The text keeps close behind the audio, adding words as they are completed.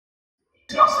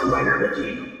Kamen Rider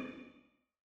Wiki.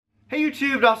 Hey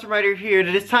YouTube, Kamen Rider here, and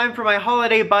it is time for my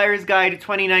Holiday Buyer's Guide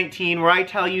 2019 where I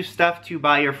tell you stuff to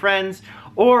buy your friends,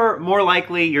 or more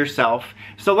likely yourself.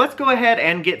 So let's go ahead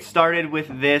and get started with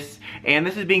this, and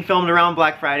this is being filmed around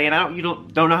Black Friday, and I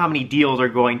don't know how many deals are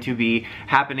going to be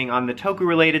happening on the Toku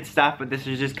related stuff, but this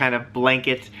is just kind of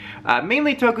blanket,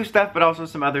 mainly Toku stuff, but also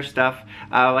some other stuff.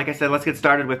 Like I said, let's get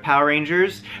started with Power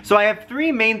Rangers. So I have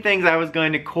three main things I was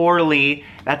going to corely,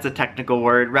 that's a technical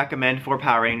word, recommend for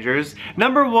Power Rangers.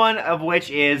 Number one of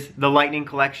which is the Lightning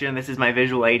Collection. This is my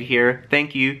visual aid here.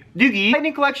 Thank you, Doogie.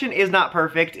 Lightning Collection is not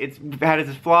perfect. It's had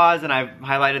its flaws, and I've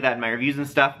highlighted that in my reviews and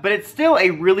stuff, but it's still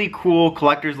a really cool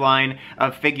collector's line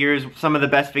of figures, some of the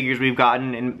best figures we've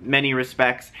gotten in many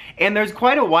respects, and there's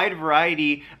quite a wide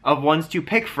variety of ones to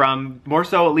pick from, more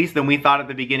so at least than we thought at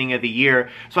the beginning of the year.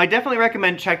 So I definitely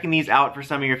recommend checking these out for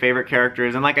some of your favorite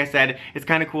characters, and like I said, it's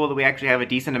kind of cool that we actually have a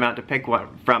decent amount to pick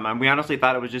from. We honestly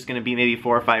thought it was just going to be maybe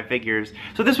 4 or 5 figures.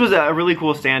 So this was a really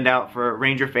cool standout for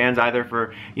Ranger fans, either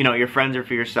for, you know, your friends or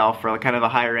for yourself, for kind of a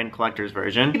higher end collector's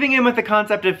version. Keeping in with the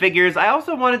concept of figures, I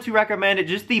also wanted to recommend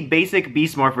just the basic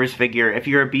Beast Morphers figure if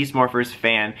you're a Beast Morphers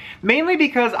fan. Mainly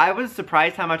because I was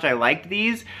surprised how much I liked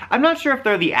these. I'm not sure if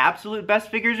they're the absolute best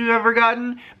figures we've ever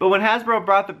gotten, but when Hasbro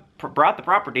bought the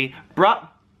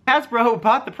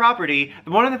property,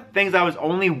 one of the things I was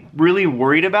only really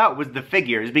worried about was the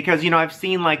figures, because, you know, I've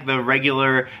seen like the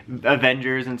regular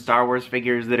Avengers and Star Wars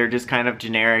figures that are just kind of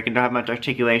generic and don't have much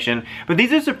articulation, but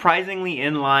these are surprisingly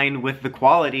in line with the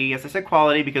quality. Yes, I said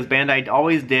quality because Bandai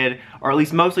always did, or at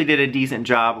least mostly did, a decent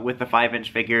job with the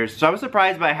 5-inch figures, so I was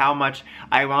surprised by how much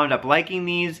I wound up liking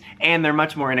these, and they're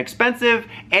much more inexpensive,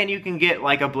 and you can get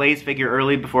like a Blaze figure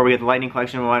early before we get the Lightning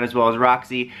Collection one, as well as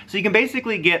Roxy, so you can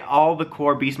basically get all the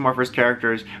core Beast Morphers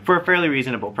characters for a fairly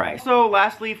reasonable price. So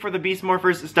lastly, for the Beast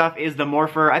Morphers stuff is the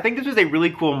Morpher. I think this was a really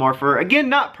cool Morpher. Again,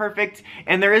 not perfect,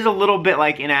 and there is a little bit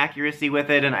like inaccuracy with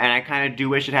it, and I kind of do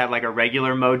wish it had like a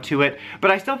regular mode to it,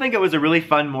 but I still think it was a really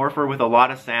fun Morpher with a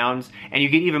lot of sounds, and you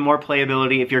get even more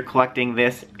playability if you're collecting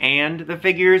this and the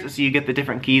figures, so you get the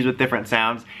different keys with different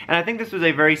sounds, and I think this was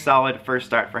a very solid first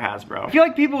start for Hasbro. I feel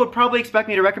like people would probably expect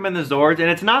me to recommend the Zords, and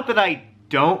it's not that I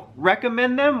don't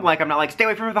recommend them. Like, I'm not like, stay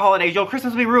away from them for the holidays, your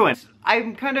Christmas will be ruined.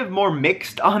 I'm kind of more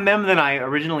mixed on them than I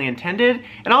originally intended.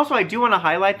 And also, I do want to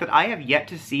highlight that I have yet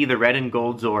to see the red and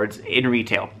gold Zords in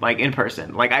retail, like in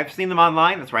person. Like, I've seen them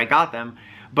online, that's where I got them,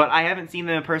 but I haven't seen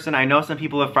them in person. I know some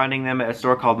people are finding them at a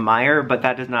store called Meijer, but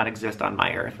that does not exist on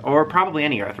my Earth, or probably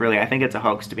any Earth, really. I think it's a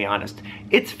hoax, to be honest.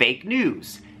 It's fake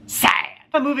news. Sad.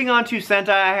 Moving on to Sentai,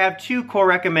 I have 2 core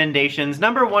recommendations,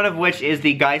 number one of which is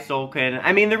the Gai Soulkin.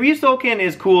 I mean, the Ryusoulkin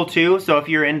is cool too, so if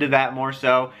you're into that more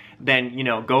so, then, you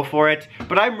know, go for it.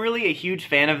 But I'm really a huge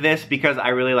fan of this because I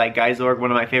really like Geizorg, one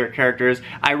of my favorite characters.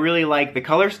 I really like the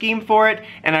color scheme for it,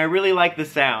 and I really like the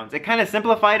sounds. It kind of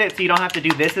simplified it so you don't have to do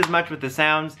this as much with the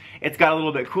sounds. It's got a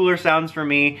little bit cooler sounds for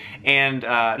me, and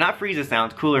not Frieza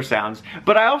sounds, cooler sounds.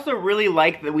 But I also really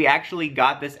like that we actually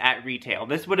got this at retail.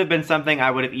 This would have been something I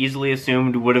would have easily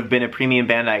assumed would have been a premium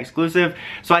Bandai exclusive,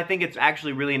 so I think it's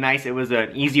actually really nice. It was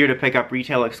an easier to pick up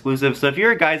retail exclusive, so if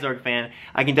you're a Geizorg fan,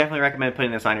 I can definitely recommend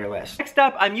putting this on your list. Next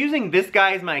up, I'm using this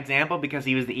guy as my example because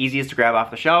he was the easiest to grab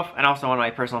off the shelf and also one of my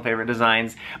personal favorite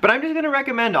designs, but I'm just going to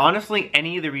recommend, honestly,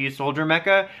 any of the Ryu Soldier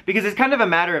Mecha because it's kind of a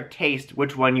matter of taste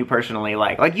which one you personally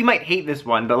like. Like, you might hate this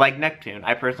one, but like Neptune,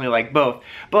 I personally like both.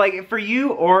 But like, for you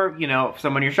or, you know,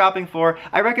 someone you're shopping for,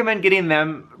 I recommend getting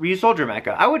them Ryu Soldier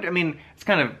Mecha. I mean, it's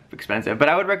kind of expensive, but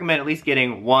I would recommend at least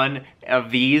getting one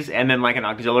of these and then like an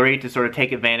auxiliary to sort of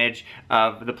take advantage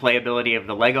of the playability of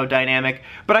the Lego dynamic.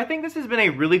 But I think this has been a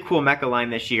really cool mecha line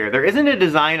this year. There isn't a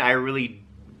design I really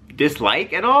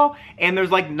dislike at all, and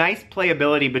there's like nice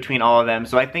playability between all of them,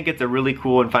 so I think it's a really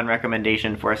cool and fun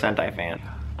recommendation for a Sentai fan.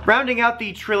 Rounding out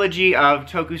the trilogy of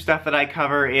Toku stuff that I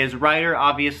cover is Rider,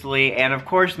 obviously, and of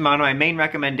course one of my main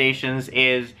recommendations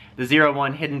is the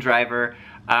 01 Hidden Driver.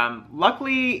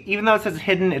 Luckily, even though it says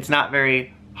hidden, it's not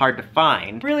very hard to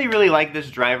find. Really like this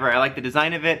driver. I like the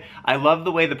design of it. I love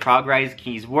the way the ProgRise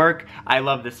keys work. I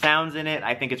love the sounds in it.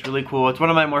 I think it's really cool. It's one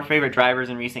of my more favorite drivers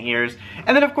in recent years.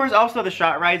 And then of course also the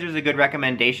Shot Riser is a good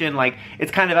recommendation. Like,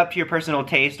 it's kind of up to your personal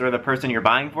taste, or the person you're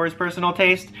buying for his personal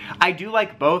taste. I do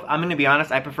like both. I'm gonna be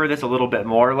honest, I prefer this a little bit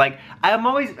more. Like, I've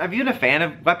been a fan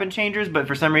of weapon changers, but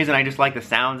for some reason I just like the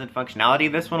sounds and functionality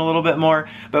of this one a little bit more.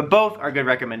 But both are good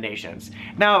recommendations.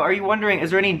 Now, are you wondering,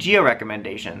 is there any Geo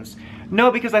recommendations? No,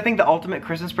 because I think the ultimate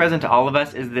Christmas present to all of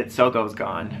us is that Sogo's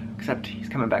gone. Except he's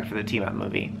coming back for the team-up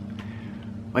movie.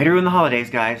 Way to ruin the holidays,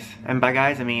 guys. And by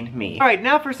guys, I mean me. Alright,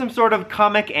 now for some sort of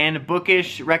comic and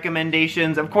bookish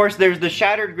recommendations. Of course, there's the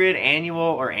Shattered Grid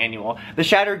the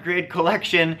Shattered Grid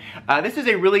collection. This is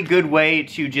a really good way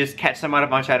to just catch someone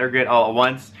up on Shattered Grid all at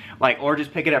once. Or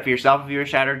just pick it up for yourself if you're a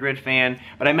Shattered Grid fan.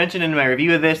 But I mentioned in my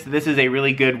review of this is a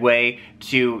really good way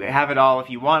to have it all if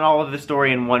you want all of the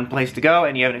story in one place to go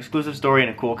and you have an exclusive story and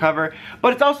a cool cover.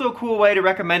 But it's also a cool way to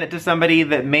recommend it to somebody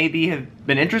that maybe have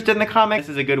been interested in the comics.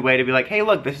 This is a good way to be like, hey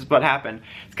look, this is what happened.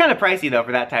 It's kind of pricey though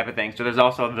for that type of thing, so there's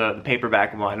also the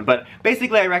paperback one. But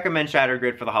basically I recommend Shattered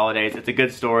Grid for the holidays. It's a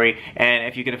good story, and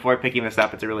if you can afford picking this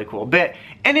up, it's a really cool bit.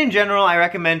 And in general, I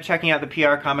recommend checking out the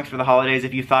PR comics for the holidays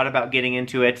if you thought about getting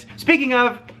into it. Speaking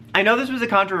of, I know this was a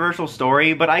controversial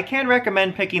story, but I can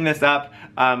recommend picking this up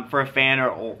for a fan,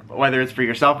 or whether it's for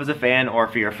yourself as a fan or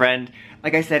for your friend.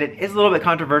 Like I said, it is a little bit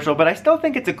controversial, but I still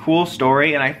think it's a cool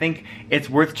story, and I think it's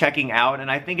worth checking out,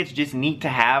 and I think it's just neat to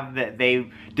have that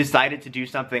they've decided to do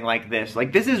something like this.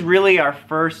 Like, this is really our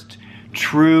first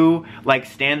true,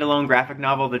 standalone graphic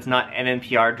novel that's not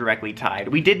NNPR directly tied.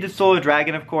 We did the Soul of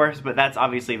Dragon, of course, but that's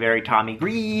obviously very Tommy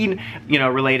Green,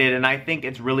 related, and I think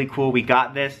it's really cool we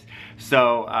got this.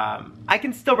 So, I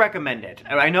can still recommend it.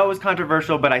 I know it was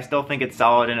controversial, but I still think it's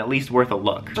solid and at least worth a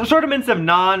look. So sort of in some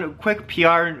non-PR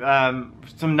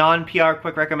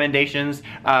quick recommendations.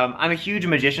 I'm a huge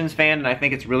Magicians fan, and I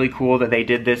think it's really cool that they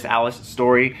did this Alice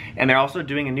story, and they're also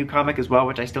doing a new comic as well,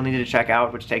 which I still needed to check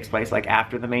out, which takes place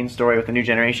after the main story with the new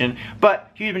generation.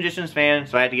 But huge Magicians fan,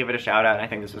 so I had to give it a shout out, and I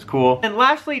think this was cool. And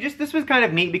lastly, this was kind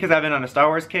of neat because I've been on a Star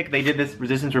Wars kick. They did this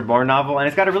Resistance Reborn novel, and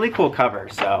it's got a really cool cover,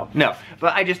 so no.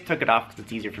 But I just took it off because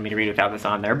it's easier for me to read without this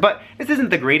on there. But this isn't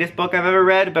the greatest book I've ever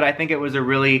read, but I think it was a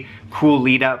really cool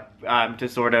lead up to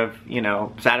sort of,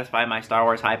 satisfy my Star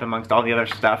Wars hype amongst all the other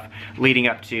stuff leading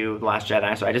up to The Last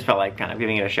Jedi, so I just felt like kind of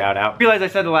giving it a shout out. I realized I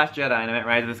said The Last Jedi and I meant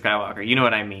Rise of the Skywalker, you know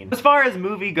what I mean. As far as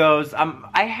movie goes,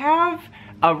 I have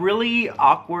a really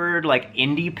awkward,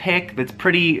 indie pick that's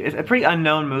it's a pretty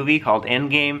unknown movie called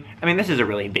Endgame. I mean, this is a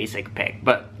really basic pick,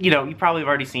 but, you probably have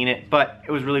already seen it, but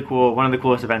it was really cool, one of the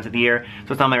coolest events of the year,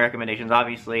 so it's on my recommendations,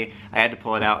 obviously. I had to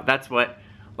pull it out. That's what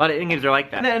a lot of Endgames are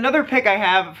like that. And then another pick I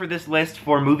have for this list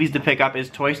for movies to pick up is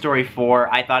Toy Story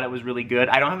 4. I thought it was really good.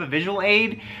 I don't have a visual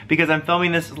aid because I'm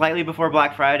filming this slightly before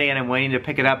Black Friday and I'm waiting to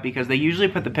pick it up because they usually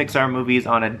put the Pixar movies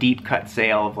on a deep cut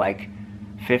sale of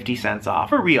 50 cents off.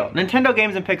 For real, Nintendo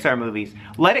games and Pixar movies,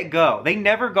 let it go. They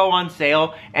never go on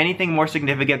sale anything more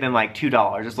significant than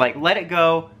 $2. It's let it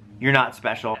go, you're not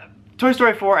special. Toy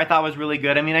Story 4 I thought was really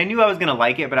good. I mean, I knew I was gonna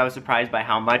like it, but I was surprised by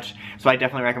how much, so I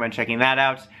definitely recommend checking that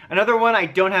out. Another one I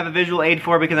don't have a visual aid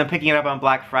for because I'm picking it up on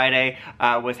Black Friday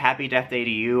was Happy Death Day to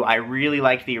You. I really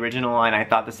liked the original, and I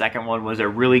thought the second one was a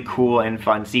really cool and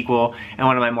fun sequel, and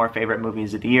one of my more favorite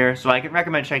movies of the year, so I can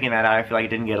recommend checking that out. I feel like it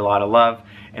didn't get a lot of love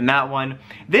in that one.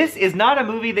 This is not a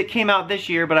movie that came out this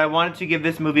year, but I wanted to give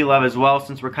this movie love as well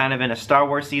since we're kind of in a Star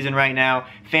Wars season right now.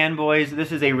 Fanboys,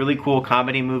 this is a really cool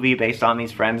comedy movie based on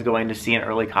these friends going to see an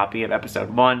early copy of Episode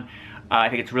 1. I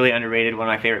think it's really underrated, one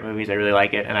of my favorite movies, I really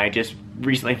like it, and I just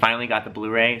recently finally got the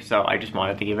Blu-ray, so I just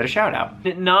wanted to give it a shout out.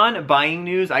 Non-buying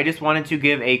news, I just wanted to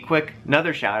give a quick,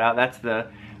 another shout out, that's the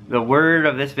word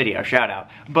of this video, shout out.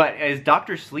 But as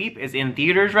Dr. Sleep is in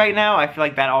theaters right now, I feel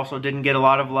like that also didn't get a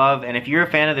lot of love, and if you're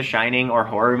a fan of The Shining or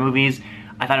horror movies,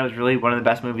 I thought it was really one of the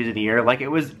best movies of the year.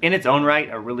 It was, in its own right,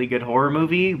 a really good horror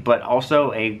movie, but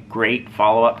also a great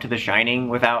follow-up to The Shining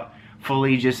without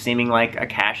fully just seeming like a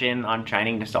cash-in on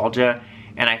Shining nostalgia,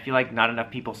 and I feel like not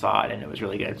enough people saw it, and it was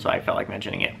really good, so I felt like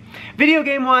mentioning it. Video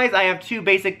game-wise, I have two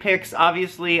basic picks.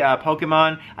 Obviously,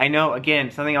 Pokemon. I know, again,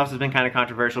 something else has been kind of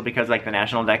controversial because, the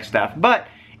National Dex stuff, but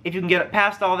if you can get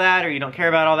past all that, or you don't care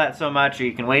about all that so much, or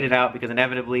you can wait it out, because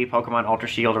inevitably Pokemon Ultra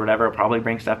Shield or whatever will probably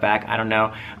bring stuff back, I don't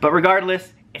know. But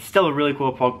regardless, it's still a really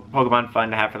cool Pokemon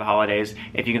fun to have for the holidays,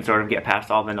 if you can sort of get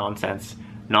past all the nonsense.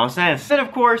 Then,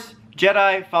 of course,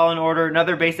 Jedi Fallen Order,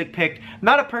 another basic pick.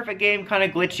 Not a perfect game, kind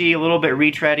of glitchy, a little bit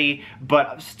retready,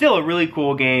 but still a really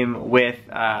cool game with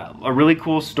a really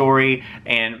cool story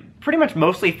and pretty much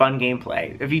mostly fun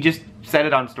gameplay if you just set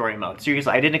it on story mode.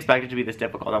 Seriously, I didn't expect it to be this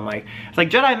difficult. It's like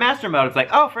Jedi Master Mode.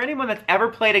 It's oh, for anyone that's ever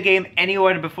played a game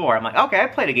anywhere before. I'm okay,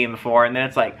 I've played a game before, and then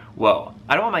it's whoa,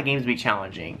 I don't want my games to be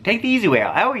challenging. Take the easy way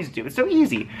out. I always do. It's so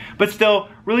easy. But still,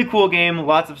 really cool game.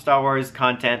 Lots of Star Wars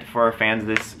content for fans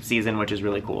this season, which is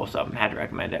really cool, so I had to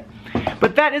recommend it.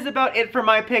 But that is about it for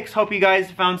my picks. Hope you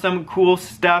guys found some cool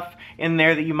stuff in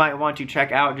there that you might want to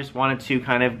check out. Just wanted to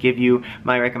kind of give you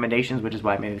my recommendations, which is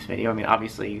why I made this video. I mean,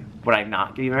 obviously, would I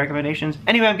not give you a recommendation? recommendations.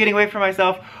 Anyway, I'm getting away from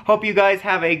myself. Hope you guys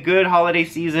have a good holiday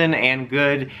season and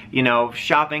good, you know,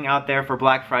 shopping out there for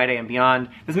Black Friday and beyond.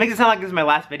 This makes it sound like this is my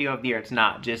last video of the year. It's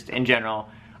not, just in general.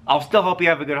 I'll still hope you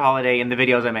have a good holiday in the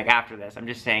videos I make after this. I'm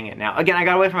just saying it now. Again, I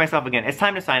got away from myself again. It's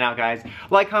time to sign out, guys.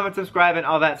 Like, comment, subscribe, and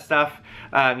all that stuff.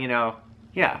 You know,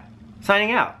 yeah.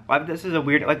 Signing out. This is a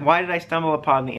weird, like, why did I stumble upon the